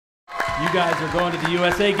You guys are going to the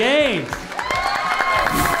USA Games.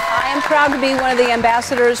 I am proud to be one of the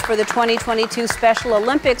ambassadors for the 2022 Special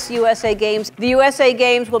Olympics USA Games. The USA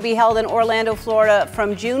Games will be held in Orlando, Florida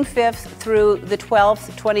from June 5th through the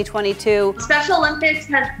 12th, 2022. Special Olympics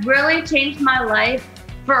has really changed my life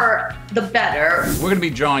for the better. We're going to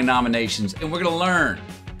be drawing nominations, and we're going to learn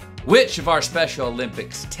which of our Special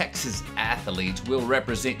Olympics Texas athletes will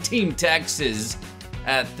represent Team Texas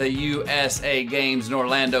at the USA Games in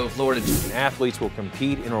Orlando, Florida. And athletes will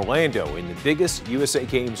compete in Orlando in the biggest USA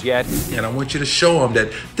Games yet. And I want you to show them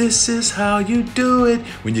that this is how you do it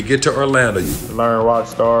when you get to Orlando. Learn rock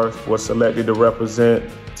stars was selected to represent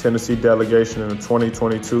Tennessee delegation in the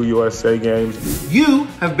 2022 USA Games. You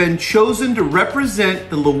have been chosen to represent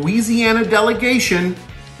the Louisiana delegation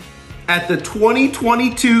at the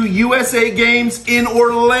 2022 USA Games in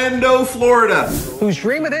Orlando, Florida. Whose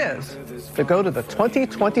dream it is to go to the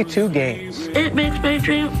 2022 Games. It makes my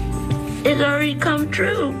dream, it's already come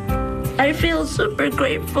true. I feel super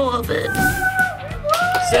grateful of it.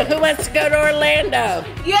 So who wants to go to Orlando?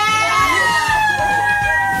 Yeah!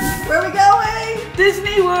 Where are we going?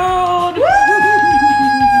 Disney World!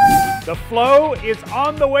 The Flow is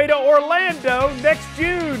on the way to Orlando next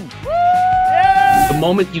June. The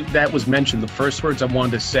moment that was mentioned, the first words I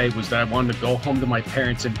wanted to say was that I wanted to go home to my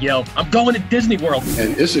parents and yell, I'm going to Disney World.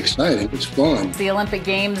 And it's exciting, it's fun. The Olympic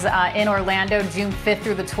Games in Orlando, June 5th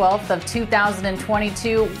through the 12th of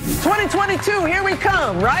 2022. 2022, here we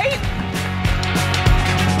come, right?